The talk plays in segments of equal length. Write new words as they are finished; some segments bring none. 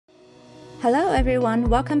Hello everyone,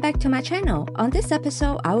 welcome back to my channel. On this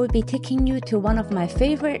episode, I will be taking you to one of my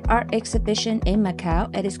favorite art exhibition in Macau.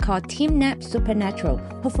 It is called TeamLab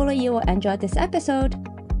SuperNature. Hopefully you will enjoy this episode.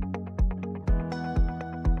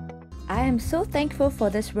 I am so thankful for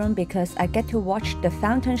this room because I get to watch the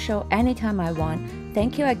fountain show anytime I want.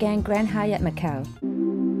 Thank you again, Grand Hyatt Macau.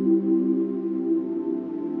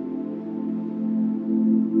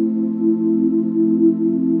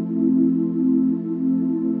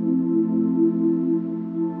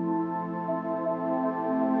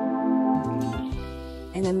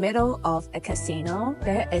 In the middle of a casino,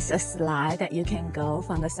 there is a slide that you can go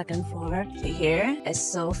from the second floor to here. It's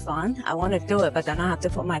so fun. I want to do it, but then I have to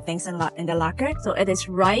put my things in the locker. So it is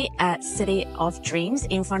right at City of Dreams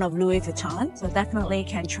in front of Louis Vuitton. So definitely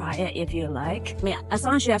can try it if you like. I mean, as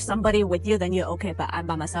long as you have somebody with you, then you're okay. But I'm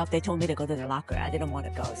by myself. They told me to go to the locker. I didn't want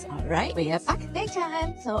to go. So, all right, we are back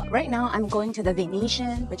daytime. So right now I'm going to the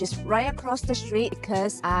Venetian, which is right across the street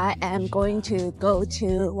because I am going to go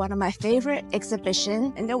to one of my favorite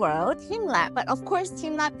exhibitions in the world, TeamLab. But of course,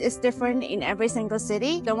 TeamLab is different in every single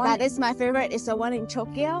city. The one that is my favorite is the one in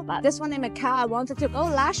Tokyo. But this one in Macau, I wanted to go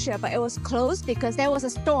last year, but it was closed because there was a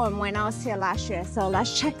storm when I was here last year. So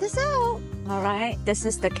let's check this out. All right, this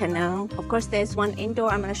is the canal. Of course, there's one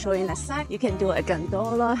indoor I'm going to show you in a sec. You can do a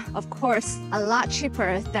gondola. Of course, a lot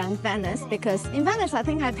cheaper than Venice because in Venice, I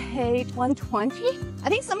think I paid 120. I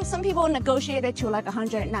think some people negotiated to like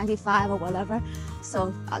 195 or whatever.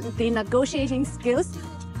 So the negotiating skills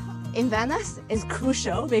in Venice is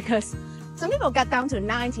crucial because some people got down to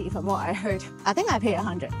 90 from what I heard. I think I paid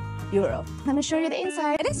 100 euro. Let me show you the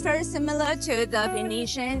inside. It is very similar to the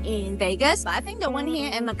Venetian in Vegas, but I think the one here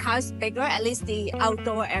in Macau is bigger, at least the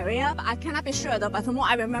outdoor area. But I cannot be sure though, but from what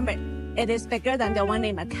I remember, it is bigger than the one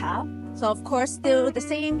in Macau. So of course, still the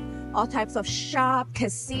same, all types of shop,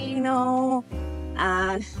 casino,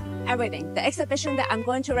 and everything. The exhibition that I'm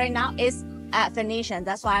going to right now is at Venetian.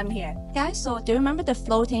 That's why I'm here. Guys, so do you remember the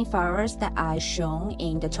floating fireworks that I shown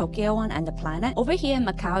in the Tokyo one and the Planet? Over here in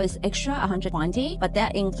Macau is extra 120, but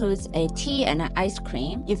that includes a tea and an ice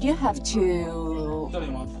cream. If you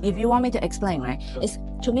want me to explain, right?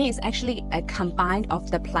 To me, it's actually a combine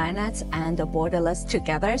of the Planets and the Borderless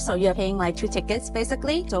together. So you're paying like 2 tickets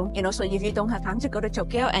basically. So, so if you don't have time to go to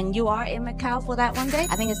Tokyo and you are in Macau for that one day,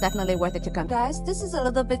 I think it's definitely worth it to come. Guys, this is a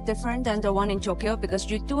little bit different than the one in Tokyo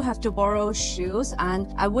because you do have to borrow shoes.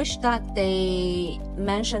 And I wish that they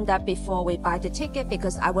mentioned that before we buy the ticket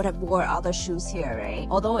because I would have wore other shoes here, right?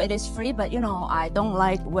 Although it is free, but I don't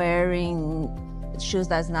like wearing shoes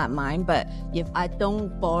that's not mine. But if I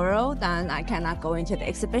don't borrow, then I cannot go into the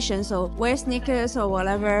exhibition. So wear sneakers or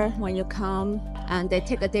whatever when you come, and they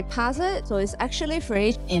take a deposit, so it's actually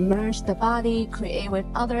free. Immerse the body, create with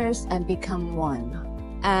others, and become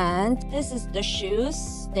one. And this is the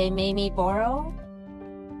shoes they made me borrow.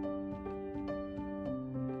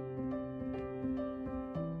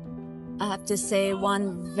 I have to say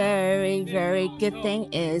one very, very good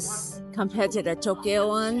thing is compared to the Tokyo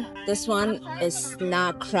one, this one is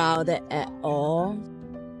not crowded at all.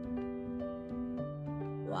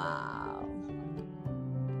 Wow.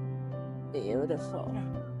 Beautiful.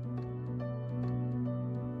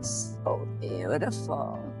 So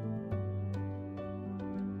beautiful.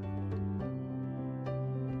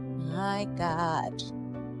 My God.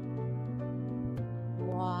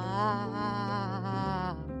 Wow.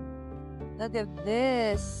 Look at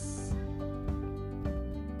this.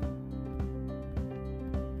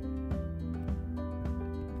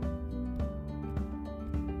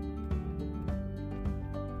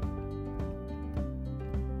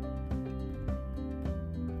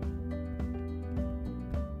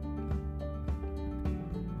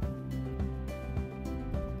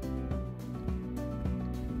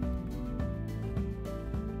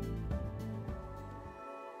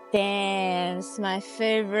 Dance, my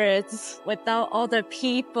favorites. Without all the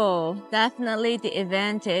people, definitely the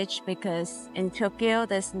advantage because in Tokyo,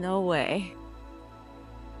 there's no way.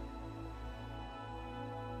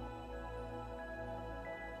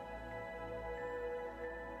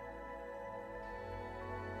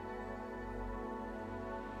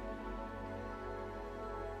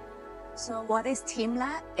 So what is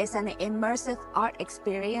TeamLab? It's an immersive art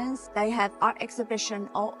experience. They have art exhibition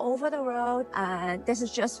all over the world, and this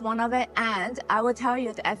is just one of it. And I will tell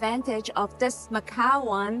you the advantage of this Macau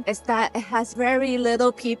one is that it has very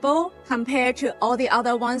little people compared to all the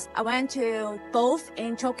other ones. I went to both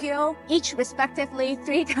in Tokyo, each respectively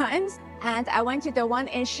 3 times, and I went to the one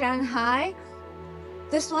in Shanghai.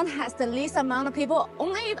 This one has the least amount of people,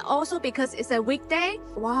 only also because it's a weekday.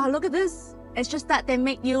 Wow, look at this. It's just that they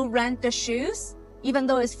make you rent the shoes, even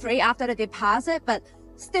though it's free after the deposit, but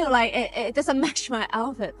Still, like, it doesn't match my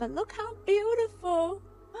outfit, but look how beautiful.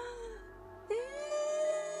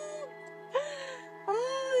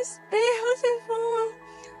 Oh, it's beautiful.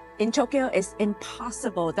 In Tokyo, it's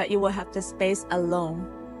impossible that you will have the space alone.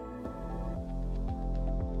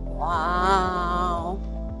 Wow.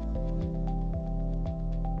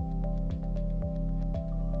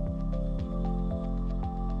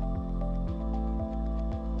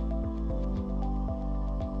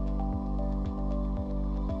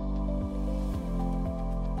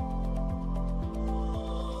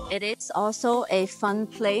 It is also a fun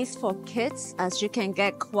place for kids as you can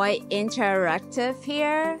get quite interactive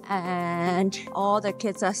here and all the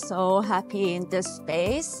kids are so happy in this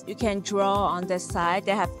space. You can draw on the side.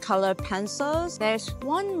 They have color pencils. There's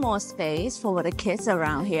one more space for the kids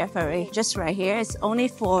around here, just right here. It's only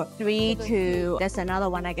for 3 to, there's another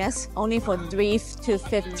one I guess, only for 3 to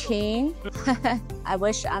 15. I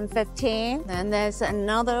wish I'm 15. And there's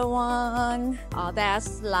another one. Oh, there's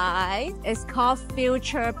slide. It's called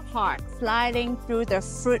Future Park, sliding through the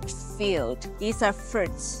fruit field. These are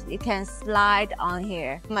fruits. You can slide on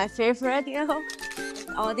here. My favorite, you know,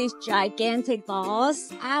 all these gigantic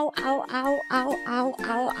balls. Ow, ow, ow, ow, ow,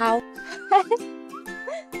 ow, ow.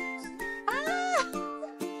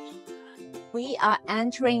 We are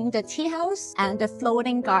entering the tea house and the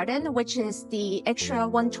floating garden, which is the extra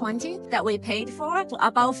 120 that we paid for,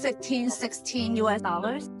 about $15-16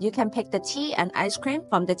 US. You can pick the tea and ice cream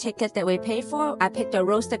from the ticket that we paid for. I picked the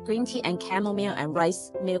roasted green tea and chamomile and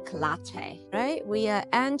rice milk latte. Right? We are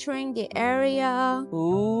entering the area.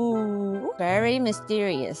 Ooh, very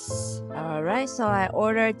mysterious. All right, so I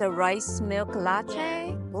ordered the rice milk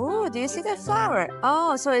latte. Ooh, do you see the flower?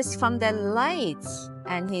 Oh, so it's from the lights.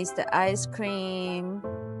 And here's the ice cream.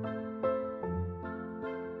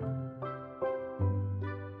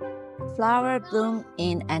 Flower bloom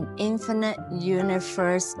in an infinite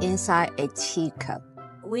universe inside a teacup.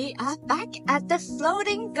 We are back at the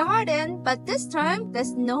floating garden, but this time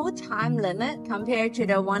there's no time limit compared to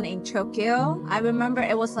the one in Tokyo. I remember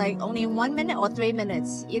it was like only 1 minute or 3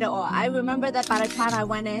 minutes, either or. I remember that by the time I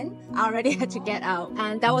went in, I already had to get out.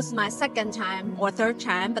 And that was my second time or third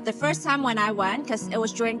time. But the first time when I went, because it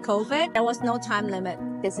was during COVID, there was no time limit.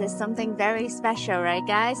 This is something very special, right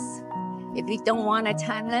guys? If you don't want a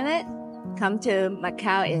time limit, come to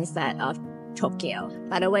Macau instead of Tokyo.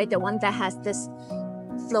 By the way, the one that has this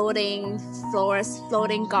floating flowers,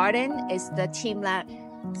 floating garden is the TeamLab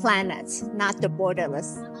Planets, not the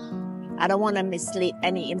Borderless. I don't want to mislead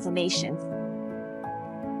any information.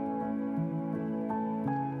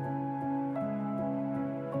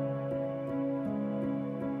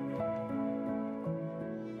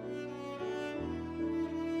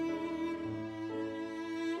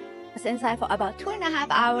 I was inside for about 2.5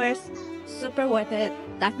 hours. Super worth it.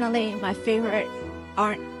 Definitely my favorite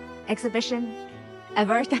art exhibition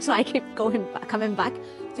ever. That's why I keep coming back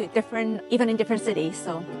to even in different cities.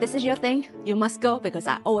 So this is your thing, you must go because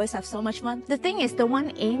I always have so much fun. The thing is, the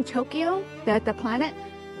one in Tokyo, the planet,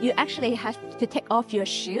 you actually have to take off your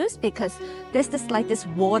shoes because there's this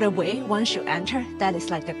waterway once you enter. That is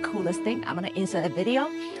like the coolest thing. I'm gonna insert a video.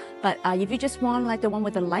 But if you just want like the one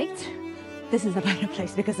with the light, this is a better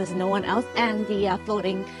place because there's no one else. And the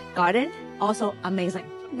floating garden, also amazing.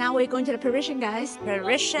 Now we're going to the Parisian, guys.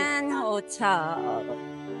 Parisian Hotel.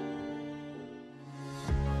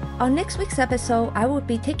 On next week's episode, I will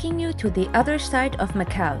be taking you to the other side of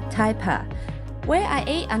Macau, Taipa, where I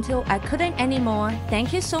ate until I couldn't anymore.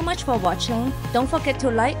 Thank you so much for watching. Don't forget to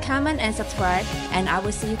like, comment, and subscribe, and I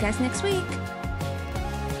will see you guys next week.